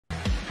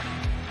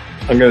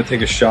I'm going to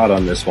take a shot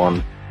on this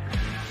one.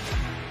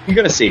 I'm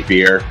going to say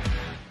beer.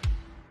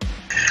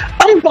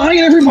 I'm buying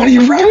everybody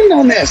around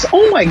on this.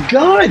 Oh my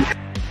God.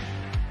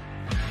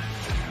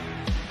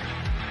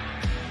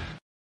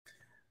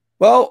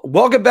 Well,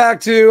 welcome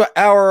back to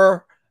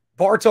our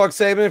Bar Talk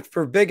segment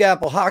for Big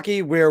Apple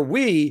Hockey, where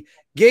we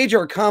gauge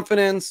our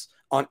confidence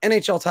on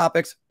NHL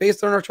topics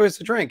based on our choice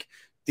to drink.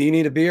 Do you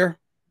need a beer?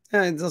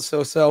 It's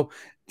so-so.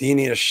 Do you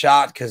need a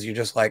shot because you're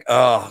just like,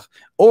 oh,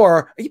 or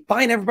are you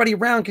buying everybody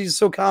around because you're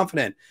so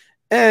confident?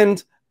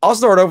 And I'll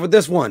start off with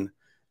this one.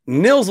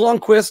 Nils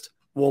Lundkvist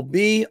will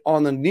be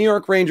on the New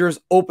York Rangers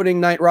opening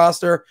night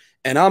roster,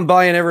 and I'm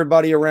buying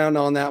everybody around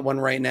on that one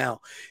right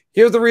now.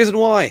 Here's the reason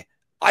why.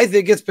 I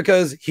think it's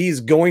because he's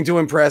going to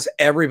impress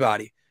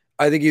everybody.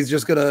 I think he's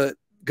just going to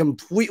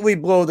completely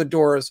blow the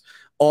doors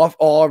off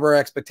all of our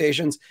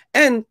expectations.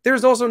 And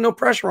there's also no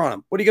pressure on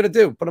him. What are you going to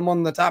do? Put him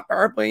on the top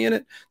power play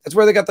unit? That's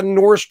where they got the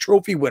Norris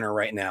Trophy winner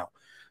right now.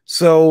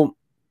 So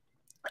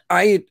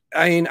I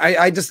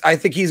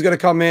think he's going to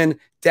come in,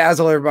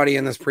 dazzle everybody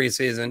in this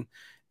preseason.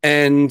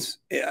 And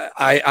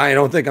I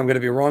don't think I'm going to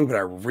be wrong, but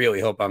I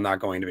really hope I'm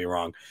not going to be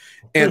wrong.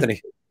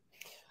 Anthony.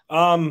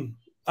 I'm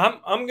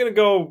going to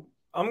go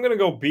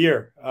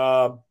beer.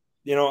 I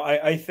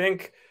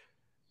think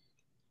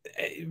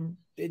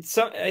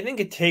I think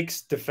it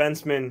takes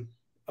defensemen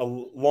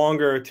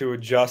longer to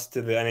adjust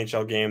to the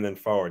NHL game than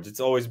forwards. It's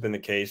always been the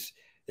case.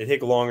 They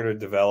take longer to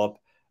develop.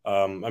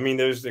 I mean,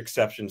 there's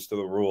exceptions to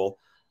the rule.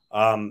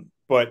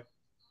 But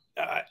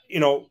I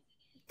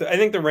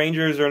think the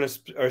Rangers are in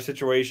a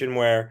situation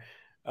where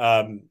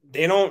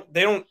they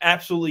don't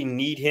absolutely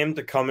need him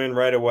to come in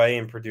right away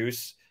and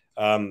produce.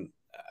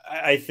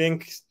 I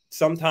think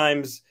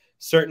sometimes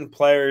certain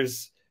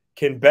players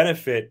can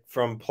benefit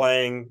from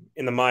playing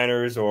in the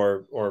minors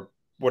or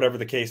whatever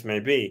the case may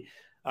be.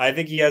 I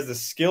think he has the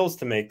skills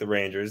to make the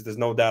Rangers. There's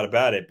no doubt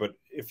about it. But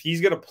if he's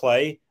going to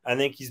play, I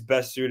think he's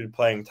best suited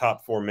playing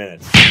top 4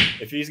 minutes.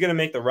 If he's going to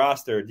make the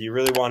roster, do you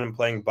really want him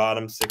playing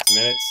bottom 6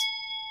 minutes?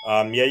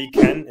 Yeah, you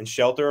can, and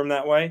shelter him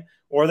that way.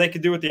 Or they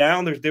could do what the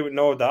Islanders did with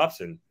Noah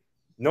Dobson.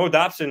 Noah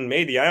Dobson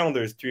made the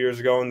Islanders 2 years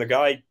ago, and the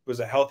guy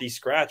was a healthy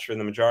scratch for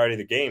the majority of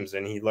the games,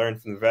 and he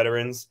learned from the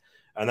veterans,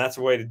 and that's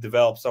a way to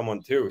develop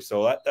someone too.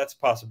 So that's a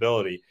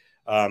possibility.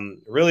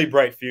 Really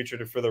bright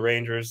future for the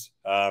Rangers.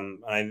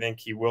 I think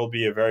he will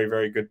be a very,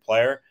 very good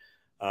player.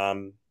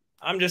 I'm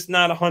just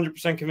not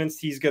 100% convinced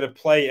he's going to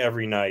play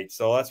every night,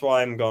 so that's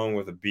why I'm going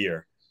with a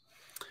beer.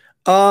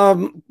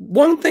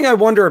 One thing I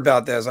wonder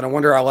about this, and I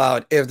wonder out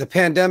loud, if the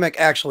pandemic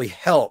actually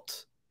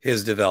helped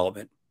his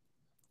development,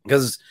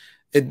 because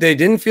they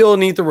didn't feel a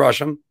need to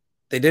rush him.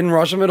 They didn't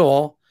rush him at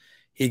all.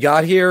 He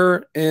got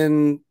here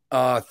in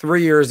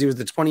 3 years. He was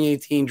the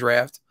 2018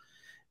 draft.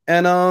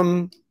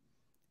 And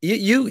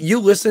you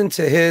listen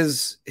to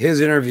his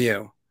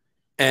interview,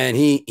 and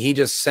he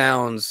just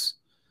sounds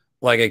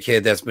like a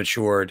kid that's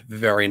matured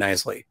very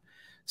nicely.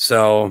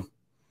 So,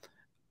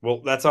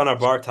 well, that's on our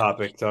bar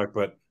topic, Doug,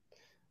 but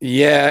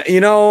yeah,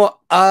 that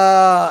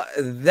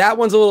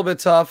one's a little bit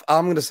tough.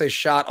 I'm going to say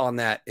shot on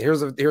that. Here's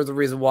the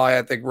reason why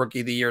I think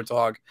rookie of the year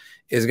talk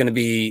is going to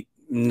be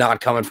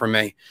not coming from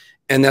me.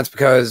 And that's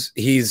because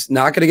he's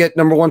not going to get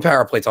 #1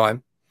 power play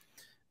time.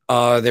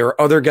 There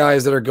are other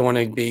guys that are going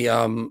to be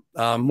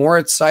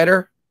Moritz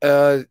Seider.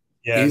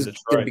 He's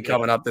going to be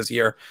coming up this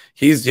year.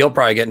 He'll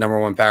probably get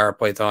 #1 power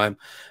play time.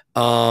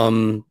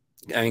 Well,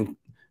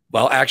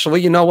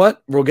 actually, you know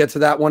what? We'll get to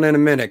that one in a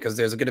minute because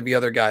there's going to be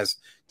other guys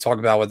to talk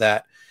about with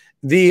that.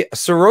 The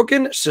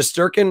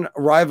Sorokin-Shesterkin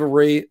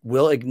rivalry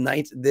will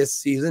ignite this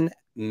season,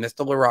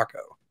 Mr.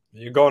 LaRocco.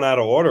 You're going out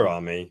of order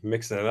on me,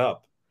 mixing it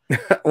up.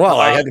 Well,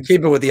 I had to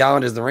keep it with the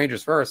Islanders and the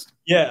Rangers first.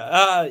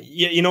 Yeah,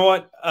 you know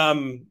what?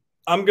 I'm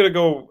gonna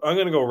go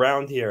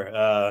round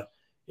here.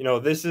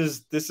 This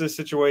is a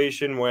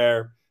situation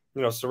where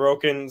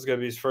Sorokin's gonna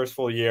be his first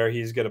full year.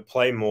 He's gonna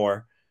play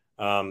more,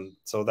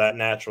 so that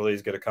naturally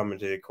is gonna come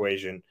into the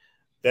equation.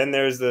 Then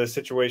there's the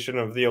situation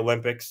of the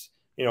Olympics.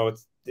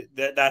 It's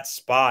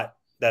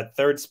that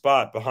third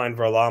spot behind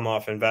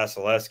Varlarmov and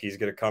Vasilevsky is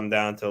going to come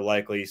down to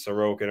likely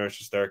Sorokin or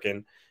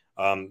Shesterkin.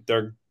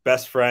 They're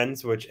best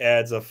friends, which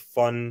adds a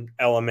fun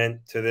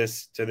element to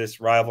this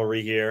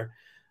rivalry here.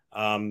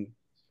 Let's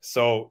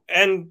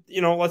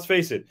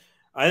face it,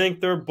 I think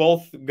they're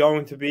both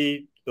going to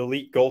be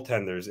elite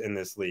goaltenders in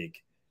this league.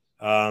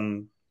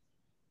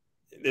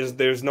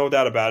 There's no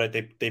doubt about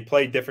it. They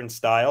play different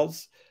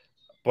styles,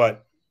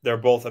 but they're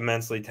both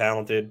immensely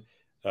talented.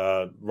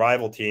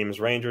 Rival teams,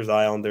 Rangers,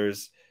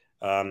 Islanders.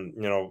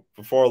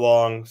 Before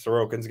long,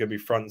 Sorokin's going to be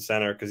front and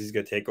center because he's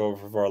going to take over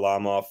for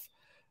Varlamov.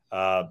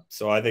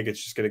 So I think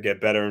it's just going to get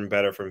better and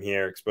better from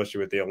here, especially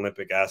with the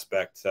Olympic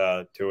aspect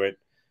to it.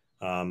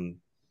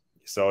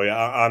 So yeah,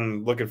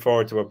 I'm looking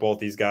forward to what both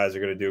these guys are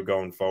going to do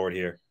going forward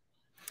here.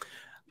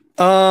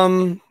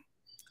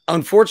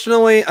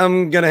 Unfortunately,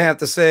 I'm going to have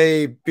to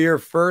say beer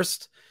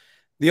first.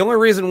 The only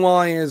reason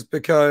why is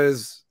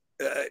because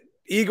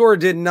Igor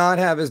did not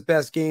have his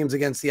best games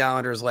against the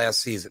Islanders last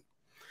season.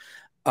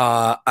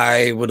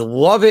 I would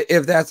love it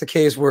if that's the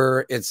case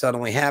where it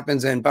suddenly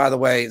happens. And by the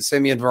way,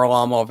 Semyon,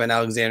 Varlarmov, and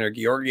Alexander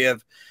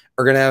Georgiev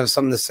are going to have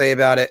something to say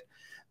about it.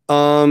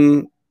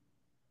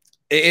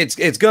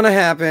 It's going to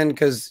happen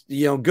because,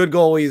 you know, good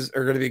goalies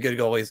are going to be good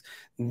goalies.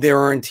 There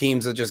aren't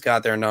teams that just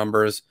got their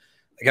numbers.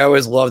 Like, I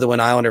always loved it when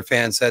Islander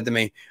fans said to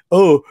me,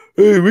 "Oh,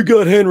 hey, we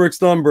got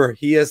Henrik's number.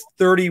 He has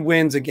 30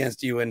 wins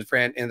against you in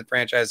the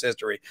franchise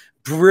history."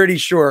 Pretty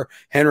sure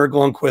Henrik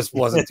Lundkvist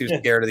wasn't too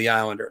scared of the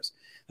Islanders.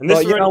 And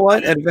but you know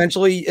what?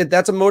 Eventually,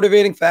 that's a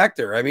motivating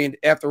factor. I mean,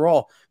 after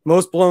all,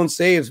 most blown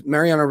saves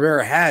Mariano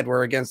Rivera had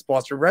were against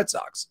Boston Red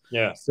Sox.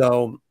 Yeah.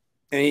 So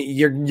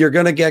you're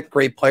going to get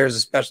great players,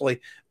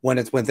 especially when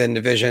it's within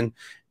division.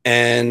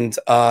 And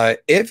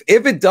if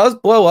it does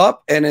blow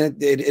up and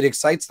it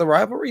excites the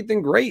rivalry,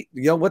 then great.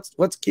 You know,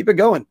 let's keep it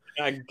going.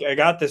 I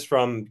got this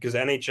from because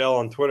NHL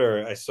on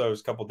Twitter, I saw it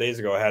was a couple of days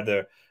ago. Had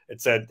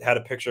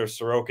a picture of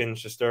Sorokin,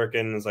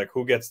 Shesterkin. It's like,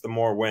 who gets the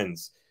more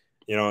wins?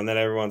 You know, and then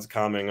everyone's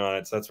commenting on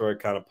it. So that's where I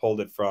kind of pulled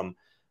it from.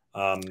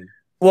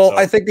 Well,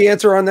 I think the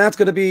answer on that's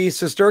going to be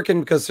Shesterkin,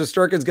 because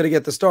Shesterkin's going to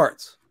get the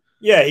starts.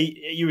 Yeah,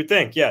 you would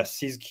think, yes,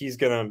 he's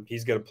gonna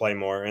play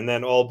more, and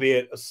then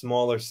albeit a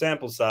smaller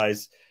sample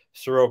size,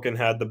 Sorokin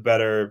had the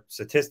better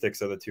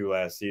statistics of the two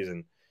last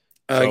season.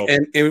 So,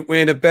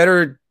 and a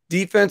better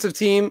defensive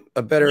team,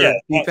 a better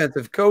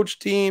defensive coach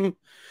team.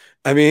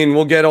 I mean,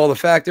 we'll get all the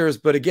factors,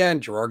 but again,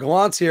 Gerard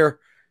Gallant's here.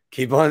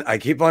 I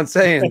keep on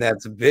saying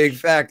that's a big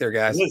factor,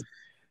 guys.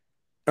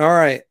 All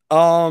right.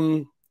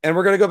 And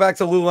we're gonna go back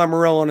to Lou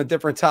Lamoriello on a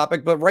different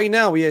topic, but right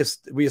now we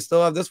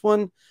still have this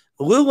one.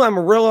 Lou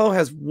Lamoriello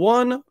has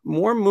one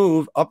more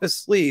move up his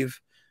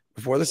sleeve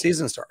before the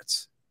season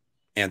starts.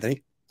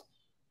 Anthony?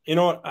 You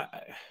know what?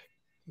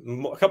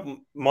 A couple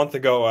months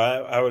ago,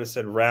 I would have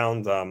said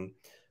round. I'm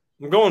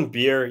going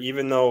beer,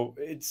 even though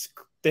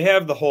they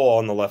have the hole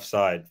on the left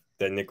side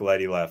that Nick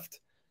Leddy left.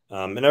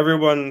 And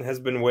everyone has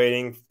been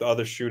waiting for the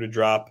other shoe to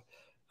drop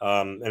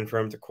and for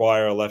him to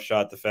acquire a left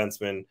shot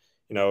defenseman.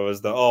 You know, it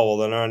was they're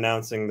not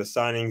announcing the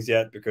signings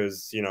yet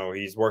because, you know,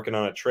 he's working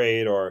on a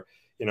trade, or,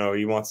 you know,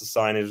 he wants to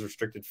sign his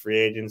restricted free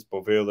agents,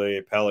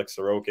 Beuvillier, Pelech,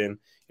 Sorokin.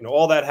 You know,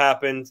 all that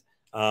happened,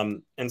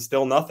 and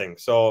still nothing.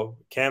 So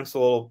camp's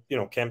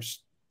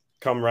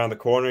come around the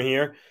corner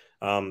here.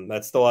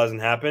 That still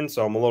hasn't happened,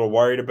 so I'm a little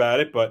worried about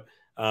it. But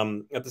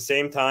at the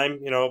same time,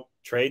 you know,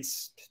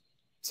 trades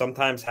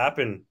sometimes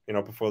happen, you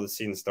know, before the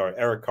season starts.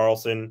 Erik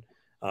Karlsson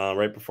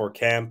right before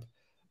camp,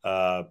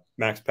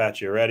 Max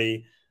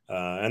Pacioretty,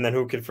 and then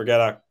who could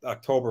forget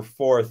October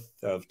 4th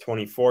of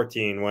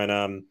 2014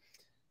 when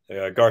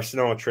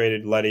Garcino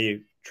traded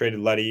Leddy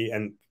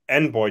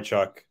and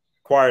Boychuk,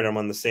 acquired him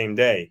on the same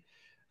day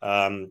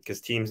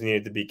because teams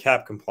needed to be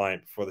cap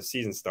compliant before the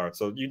season starts.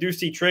 So you do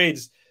see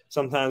trades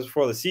sometimes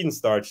before the season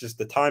starts, just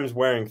the time's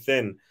wearing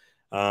thin.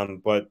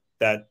 But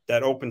that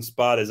open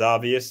spot is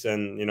obvious,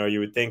 and, you know, you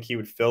would think he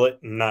would fill it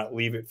and not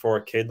leave it for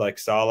a kid like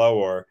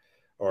Salo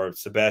or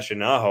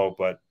Sebastian Aho.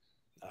 But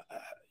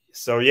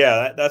so,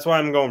 yeah, that's why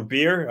I'm going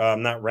beer.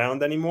 I'm not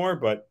round anymore,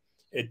 but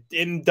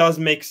it does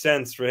make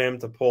sense for him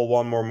to pull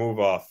one more move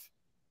off.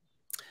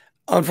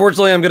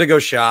 Unfortunately, I'm going to go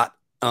shot.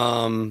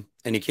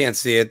 And you can't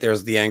see it.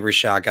 There's the angry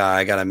shot guy.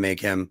 I got to make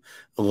him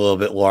a little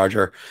bit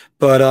larger.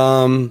 But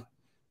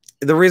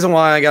the reason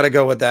why I got to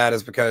go with that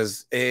is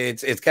because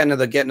it's kind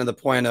of getting to the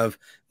point of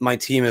my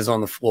team is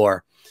on the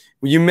floor.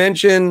 You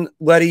mentioned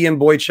Leddy and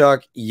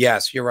Boychuk.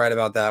 Yes, you're right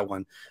about that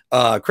one.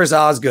 Chris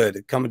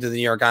Osgood coming to the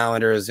New York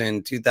Islanders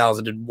in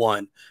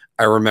 2001.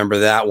 I remember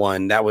that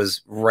one. That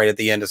was right at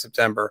the end of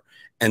September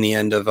and the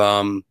end of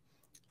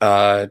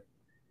the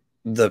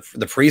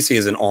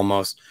preseason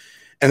almost.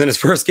 And then his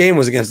first game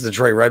was against the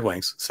Detroit Red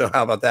Wings. So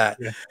how about that?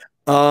 Yeah.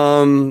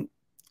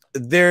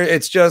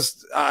 It's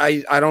just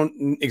I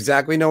don't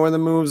exactly know where the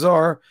moves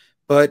are,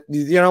 but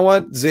you know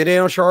what?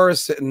 Zdeno Chara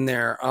is sitting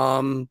there.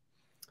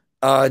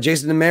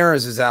 Jason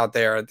Demers is out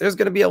there. There's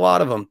going to be a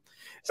lot of them.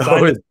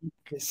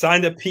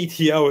 Signed a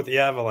PTO with the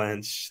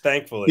Avalanche,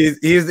 thankfully.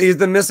 He's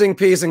the missing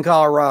piece in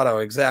Colorado,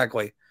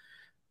 exactly.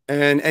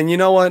 And you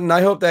know what? And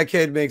I hope that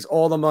kid makes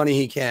all the money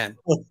he can.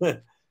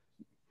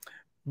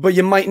 But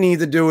you might need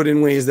to do it in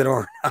ways that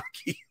aren't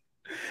hockey.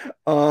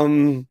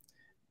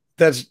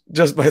 That's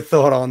just my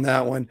thought on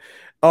that one.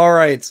 All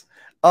right.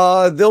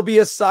 There'll be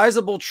a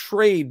sizable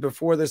trade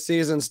before the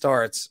season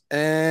starts.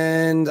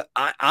 And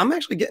I'm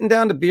actually getting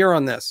down to beer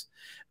on this.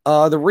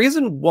 The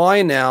reason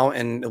why now,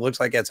 and it looks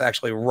like it's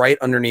actually right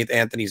underneath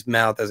Anthony's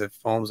mouth as it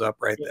foams up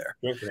right there.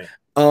 Okay.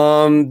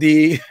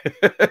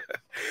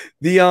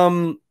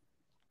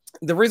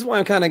 The reason why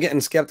I'm kind of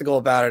getting skeptical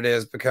about it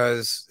is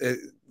because a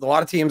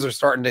lot of teams are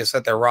starting to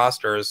set their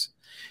rosters,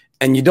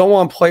 and you don't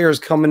want players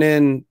coming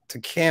in to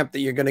camp that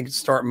you're going to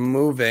start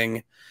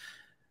moving.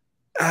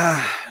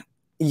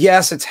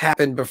 Yes, it's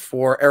happened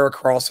before. Erik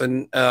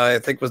Karlsson, I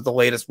think, was the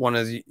latest one,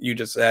 as you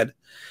just said.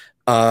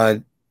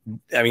 I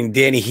mean,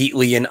 Danny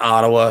Heatley in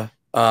Ottawa,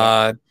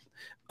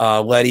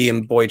 Leddy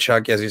and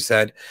Boychuk, as you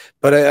said.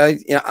 But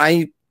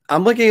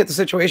I'm looking at the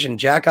situation.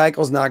 Jack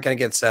Eichel's not going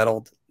to get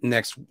settled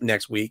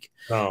next week.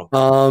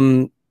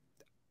 Oh.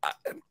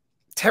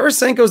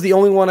 Tarasenko is the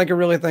only one I can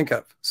really think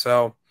of.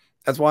 So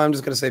that's why I'm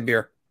just going to say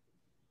beer.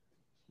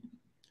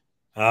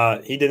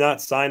 He did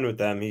not sign with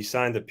them. He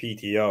signed a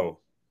PTO.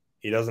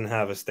 He doesn't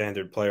have a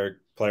standard player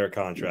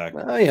contract.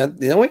 Oh, yeah.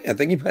 You know what? I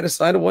think he might have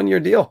signed a 1-year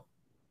deal.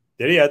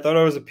 Did he? I thought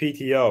it was a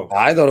PTO.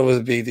 I thought it was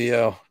a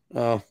PTO.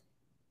 Oh.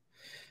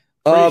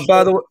 Pretty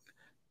By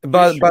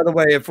sure. the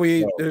way, if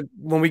we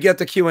when we get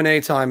to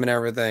Q&A time and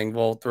everything,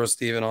 we'll throw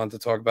Steven on to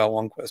talk about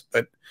Lundkvist.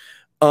 But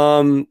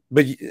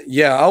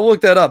yeah, I'll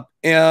look that up.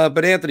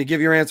 But Anthony,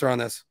 give your answer on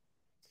this.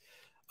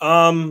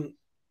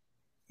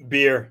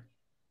 Beer.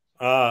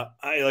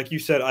 Like you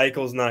said,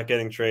 Eichel's not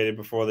getting traded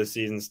before the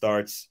season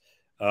starts.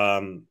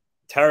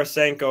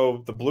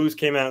 Tarasenko, the Blues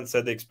came out and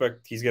said they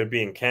expect he's going to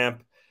be in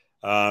camp.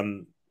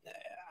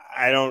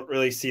 I don't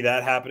really see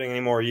that happening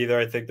anymore either.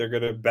 I think they're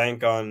going to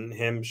bank on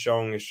him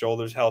showing his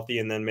shoulders healthy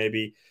and then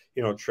maybe,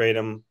 trade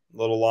him a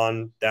little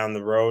on down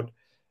the road.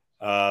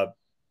 But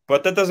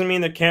that doesn't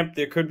mean that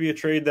there could be a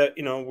trade that,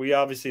 we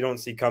obviously don't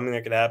see coming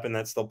that could happen.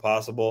 That's still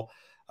possible.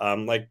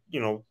 Like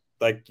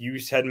you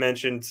had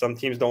mentioned, some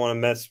teams don't want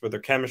to mess with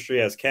their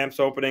chemistry as camps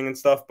opening and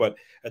stuff. But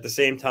at the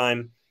same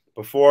time,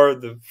 before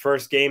the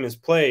first game is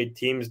played,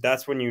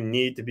 that's when you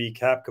need to be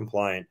cap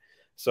compliant.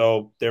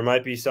 So there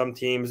might be some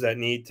teams that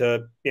need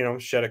to,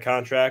 shed a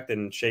contract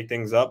and shake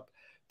things up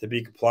to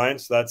be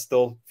compliant. So that's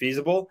still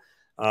feasible.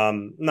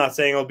 I'm not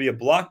saying it'll be a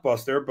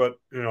blockbuster, but,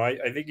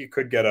 I think you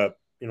could get a,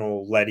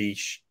 Letty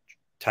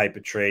type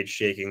of trade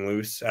shaking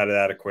loose out of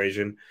that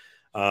equation.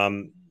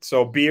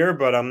 So beer,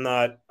 but I'm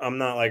not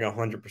like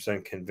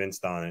 100%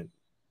 convinced on it.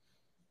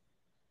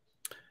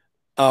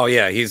 Oh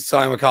yeah. He's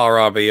signed with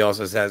Colorado, but he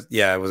also says,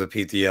 it was a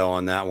PTO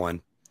on that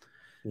one.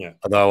 Yeah.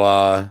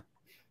 Although,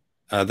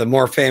 the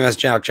more famous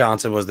Jack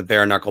Johnson was the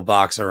bare knuckle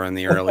boxer in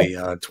the early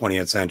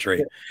 20th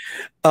century.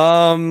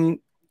 One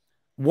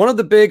of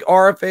the big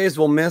RFAs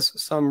will miss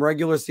some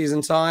regular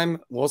season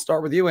time. We'll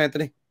start with you,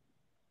 Anthony.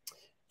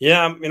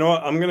 Yeah, you know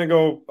what? I'm gonna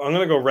go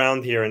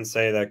round here and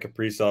say that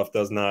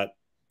Kaprizov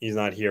he's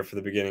not here for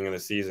the beginning of the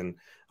season.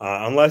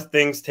 Unless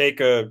things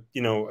take a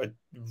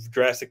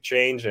drastic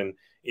change and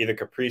either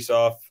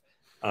Kaprizov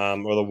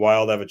or the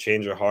Wild have a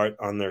change of heart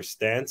on their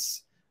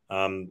stance.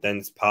 Then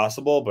it's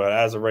possible. But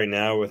as of right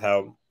now, with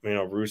how,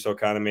 Russo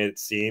kind of made it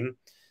seem,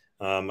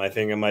 I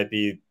think it might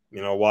be,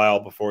 a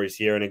while before he's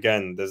here. And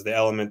again, there's the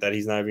element that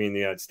he's not even in the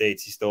United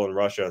States. He's still in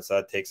Russia. So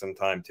that takes some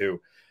time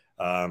too.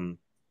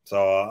 So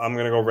I'm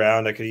going to go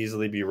round. I could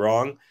easily be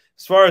wrong.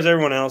 As far as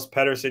everyone else,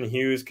 Pettersson,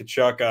 Hughes,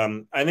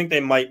 Tkachuk, I think they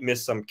might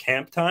miss some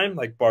camp time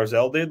like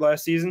Barzal did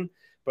last season.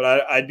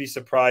 But I'd be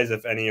surprised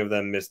if any of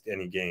them missed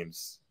any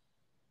games.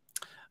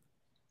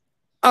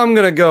 I'm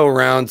going to go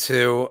round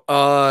two.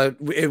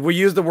 We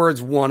use the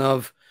words one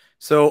of,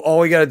 so all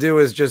we got to do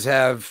is just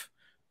have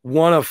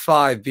one of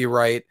 5 be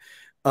right.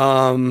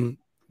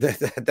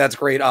 That's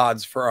great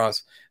odds for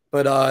us.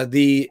 But I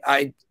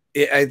think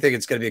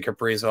it's going to be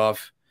Kaprizov.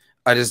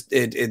 There's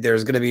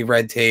going to be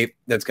red tape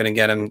that's going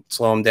to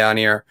slow him down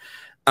here.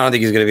 I don't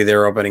think he's going to be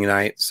there opening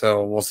night,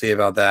 so we'll see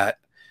about that.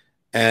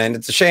 And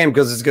it's a shame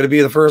because it's going to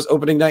be the first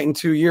opening night in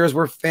 2 years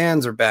where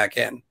fans are back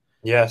in.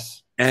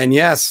 Yes. And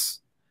yes.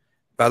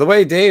 By the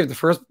way, Dave, the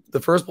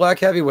first black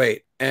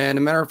heavyweight. And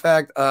a matter of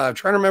fact, I'm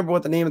trying to remember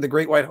what the name of the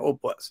Great White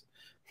Hope was.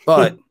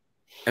 But,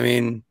 I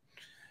mean,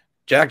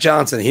 Jack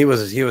Johnson, he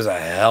was a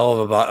hell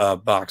of a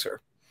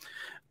boxer.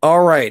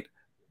 All right.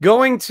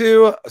 Going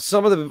to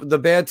some of the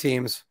bad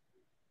teams.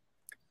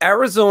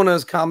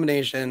 Arizona's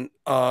combination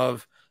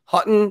of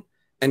Hutton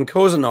and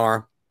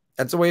Kosenar,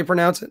 that's the way you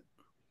pronounce it?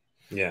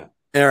 Yeah.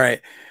 All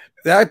right.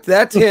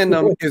 That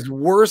tandem is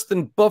worse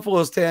than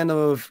Buffalo's tandem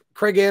of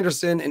Craig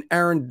Anderson and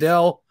Aaron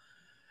Dell.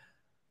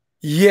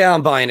 Yeah,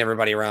 I'm buying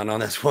everybody around on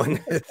this one.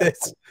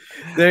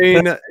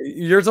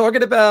 You're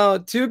talking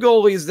about 2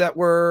 goalies that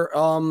were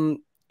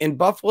in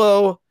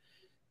Buffalo.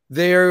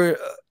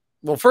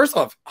 Well, first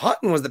off,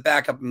 Hutton was the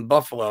backup in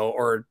Buffalo,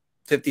 or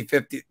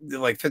 50-50,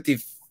 like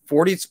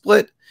 50-40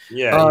 split.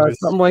 Yeah,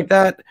 something like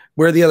that.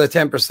 Where the other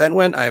 10%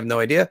 went, I have no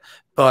idea.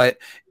 But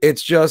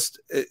it's just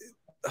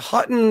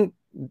Hutton,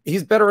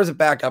 he's better as a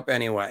backup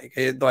anyway,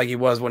 like he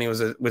was when he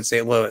was with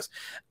St. Louis.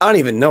 I don't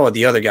even know what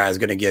the other guy is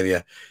going to give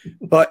you.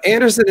 But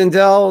Anderson and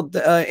Dell,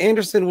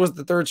 Anderson was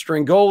the 3rd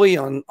string goalie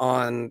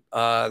on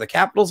the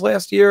Capitals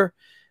last year,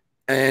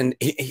 and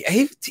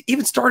he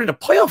even started a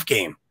playoff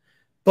game.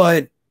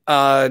 But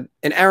and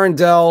Aaron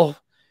Dell,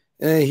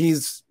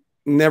 he's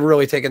never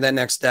really taken that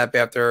next step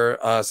after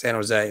San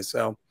Jose.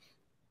 So,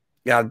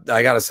 yeah,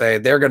 I got to say,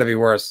 they're going to be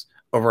worse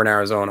over in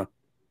Arizona.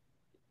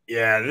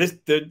 Yeah,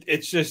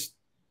 it's just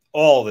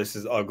all this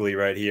is ugly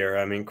right here.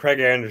 I mean, Craig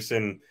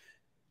Anderson,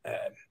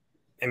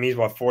 he's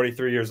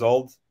 43 years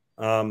old.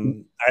 Yeah,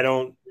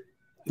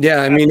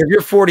 I mean, if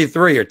you're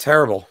 43, you're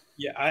terrible.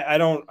 Yeah, I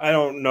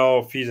don't know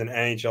if he's an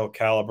NHL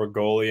caliber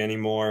goalie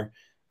anymore.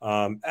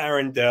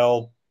 Aaron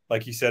Dell,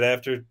 like you said,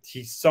 after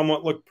he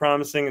somewhat looked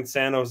promising in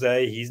San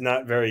Jose, he's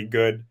not very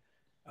good.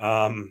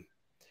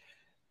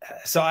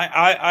 So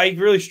I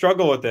really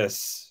struggle with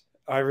this.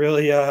 I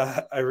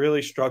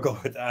really struggle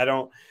with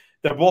it.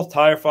 they're both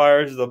tire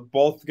fires. They're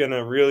both going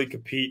to really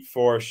compete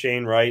for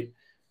Shane Wright.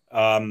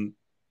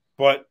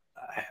 But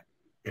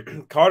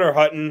Carter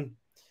Hutton,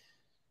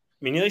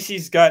 I mean, at least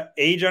he's got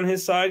age on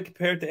his side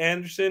compared to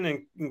Anderson,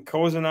 and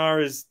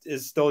Kosenar is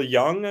still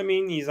young. I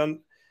mean, he's on.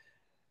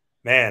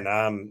 Man,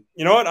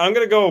 you know what? I'm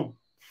gonna go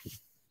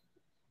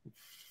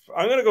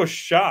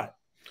shot.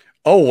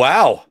 Oh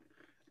wow!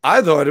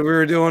 I thought we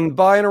were doing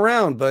buying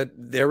around, but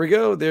there we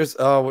go. There's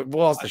we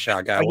lost the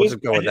shot guy. We'll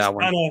just go with that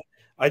one.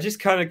 I just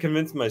kind of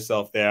convinced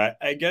myself there.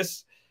 I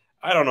guess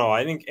I don't know.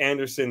 I think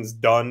Anderson's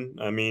done.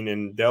 I mean,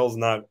 and Dell's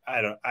not.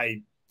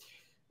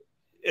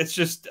 It's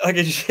just like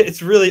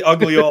it's really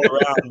ugly all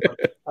around.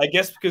 But I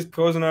guess because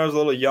Kosenar is a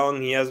little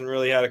young, he hasn't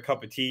really had a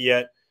cup of tea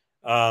yet.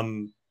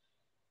 And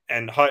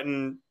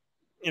Hutton,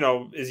 you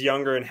know, is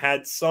younger and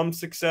had some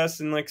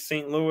success in like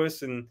St.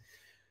 Louis, and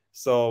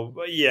so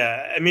but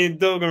yeah. I mean,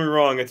 don't get me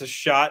wrong, it's a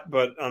shot,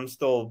 but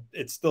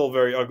it's still a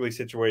very ugly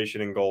situation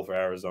in goal for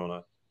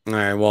Arizona. All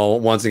right. Well,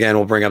 once again,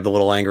 we'll bring up the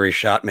little angry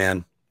shot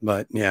man.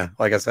 But yeah,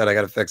 like I said, I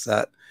got to fix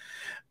that.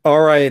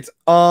 All right.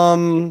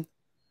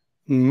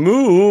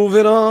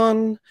 Moving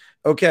on.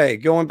 Okay,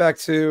 going back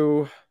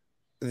to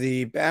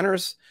the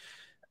banners.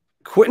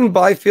 Quinton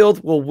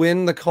Byfield will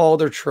win the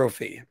Calder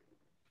Trophy.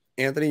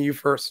 Anthony, you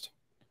first.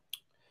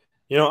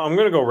 You know, I'm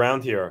going to go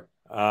round here.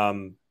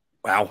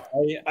 Wow.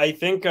 I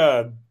think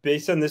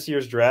based on this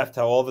year's draft,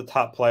 how all the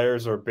top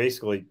players are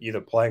basically either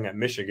playing at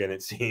Michigan,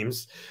 it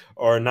seems,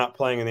 or not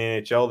playing in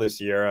the NHL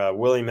this year.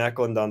 Willie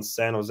Meckland on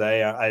San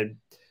Jose,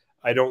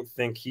 I don't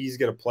think he's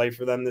going to play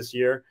for them this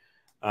year.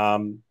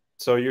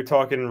 So you're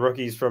talking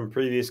rookies from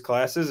previous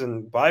classes,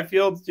 and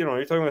Byfield, you know,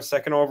 you're talking about a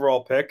second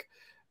overall pick,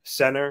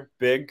 center,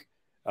 big.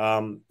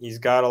 He's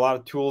got a lot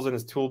of tools in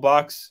his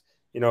toolbox.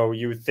 You know,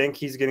 you would think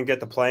he's going to get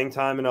the playing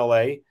time in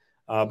LA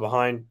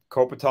behind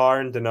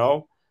Kopitar and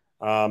Danault.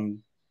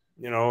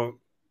 You know,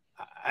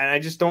 and I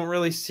just don't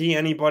really see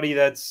anybody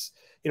that's,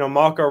 you know,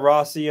 Marco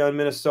Rossi on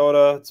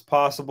Minnesota. It's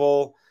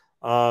possible.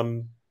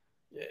 You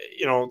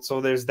know, so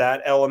there's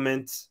that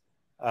element.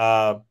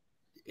 Then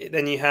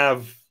you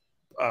have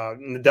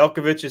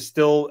Nedeljkovic is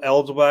still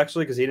eligible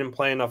actually because he didn't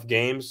play enough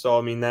games. So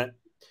I mean that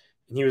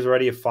he was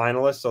already a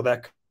finalist, so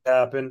that could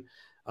happen.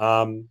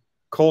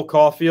 Cole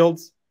Caulfield,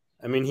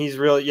 I mean he's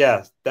really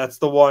that's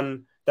the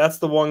one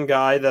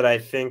guy that I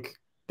think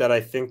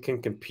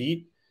can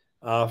compete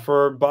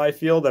for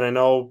Byfield. And I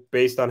know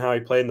based on how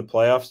he played in the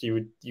playoffs,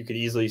 you could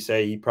easily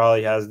say he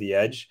probably has the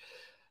edge.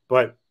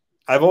 But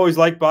I've always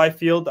liked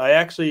Byfield. I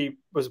actually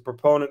was a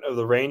proponent of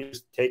the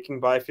Rangers taking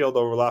Byfield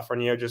over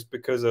Lafreniere just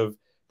because of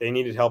they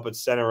needed help at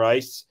center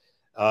ice,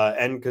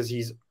 and because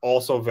he's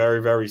also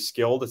very, very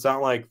skilled. It's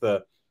not like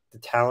the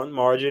talent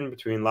margin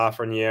between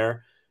Lafreniere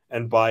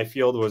and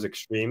Byfield was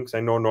extreme, because I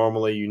know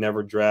normally you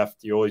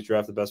always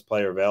draft the best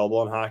player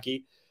available in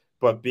hockey.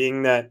 But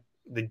being that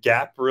the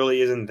gap really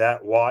isn't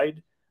that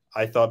wide,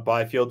 I thought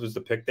Byfield was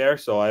the pick there.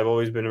 So I've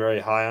always been very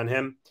high on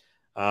him.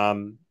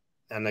 And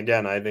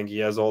again, I think he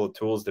has all the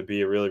tools to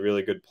be a really,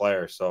 really good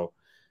player. So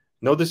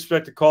no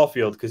disrespect to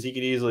Caulfield because he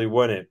could easily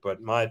win it, but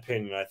in my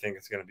opinion, I think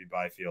it's going to be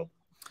Byfield.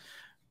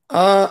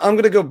 I'm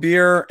going to go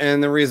Beer,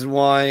 and the reason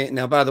why.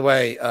 Now, by the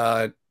way,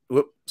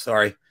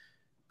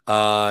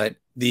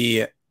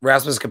 the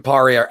Rasmus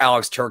Kupari or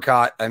Alex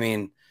Turcotte. I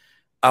mean,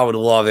 I would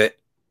love it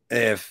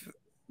if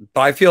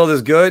Byfield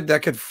is good.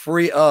 That could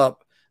free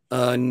up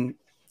a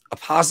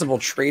possible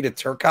trade at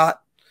Turcotte,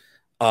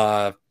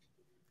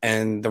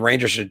 and the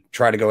Rangers should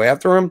try to go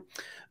after him.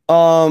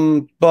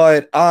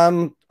 But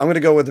I'm going to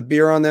go with the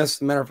Beer on this.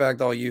 As a matter of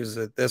fact, I'll use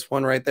this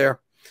one right there.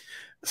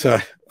 So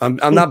I'm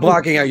not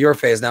blocking out your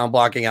face now. I'm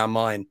blocking out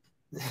mine.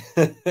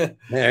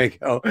 There you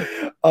go.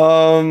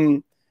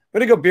 I'm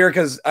going to go Beer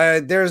because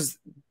there's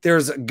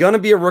going to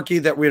be a rookie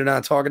that we're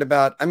not talking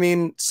about. I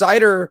mean,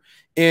 Cider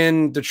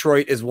in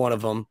Detroit is one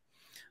of them.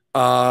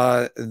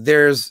 Alex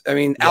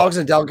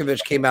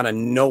Nedeljkovic came out of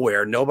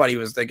nowhere. Nobody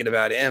was thinking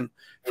about him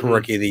for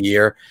rookie of the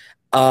year.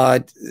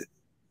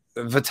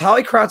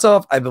 Vitaly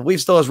Kravtsov, I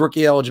believe, still has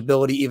rookie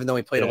eligibility, even though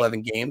he played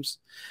 11 games.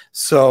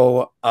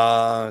 So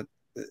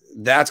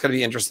that's going to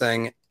be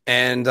interesting.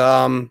 And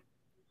I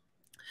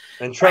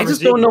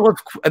just don't know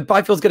if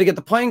Byfield's going to get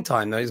the playing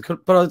time. Though he's going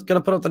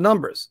to put up the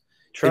numbers.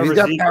 He's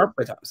got power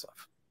play time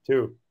stuff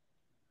too.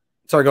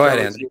 Sorry, go ahead,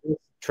 Andy.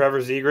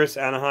 Trevor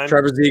Zegras, Anaheim.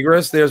 Trevor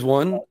Zegras, there's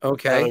one.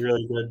 Okay,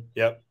 really good.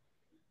 Yep.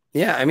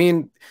 Yeah, I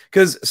mean,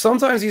 because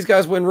sometimes these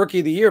guys win rookie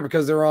of the year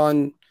because they're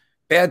on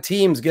bad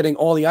teams getting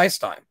all the ice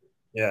time.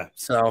 Yeah.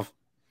 So,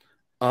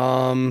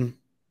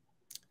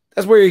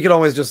 that's where you can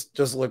always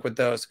just look with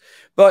those.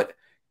 But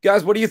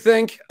guys, what do you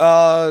think?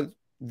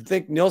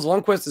 Think Nils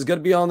Lundkvist is going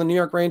to be on the New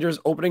York Rangers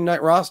opening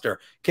night roster?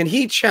 Can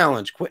he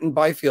challenge Quinton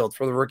Byfield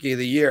for the rookie of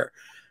the year?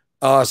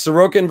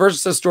 Sorokin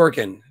versus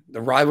Shesterkin.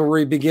 The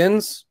rivalry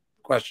begins? ?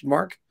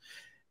 Lou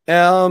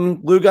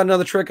got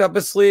another trick up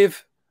his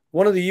sleeve.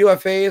 One of the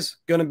UFAs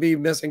going to be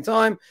missing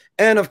time.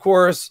 And of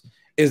course,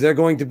 is there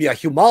going to be a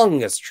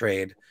humongous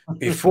trade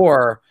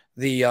before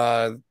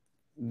the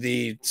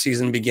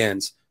season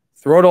begins?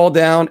 Throw it all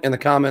down in the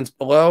comments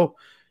below.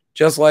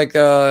 Just like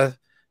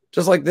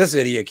just like this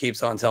idiot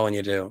keeps on telling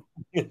you to.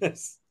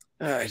 Yes.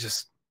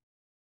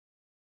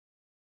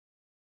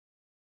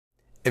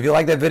 If you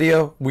like that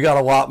video, we got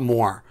a lot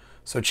more.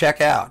 So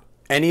check out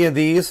any of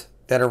these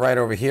that are right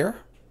over here.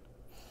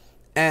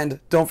 And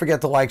don't forget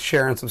to like,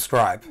 share, and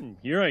subscribe.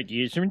 Your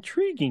ideas are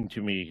intriguing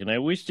to me, and I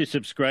wish to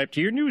subscribe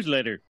to your newsletter.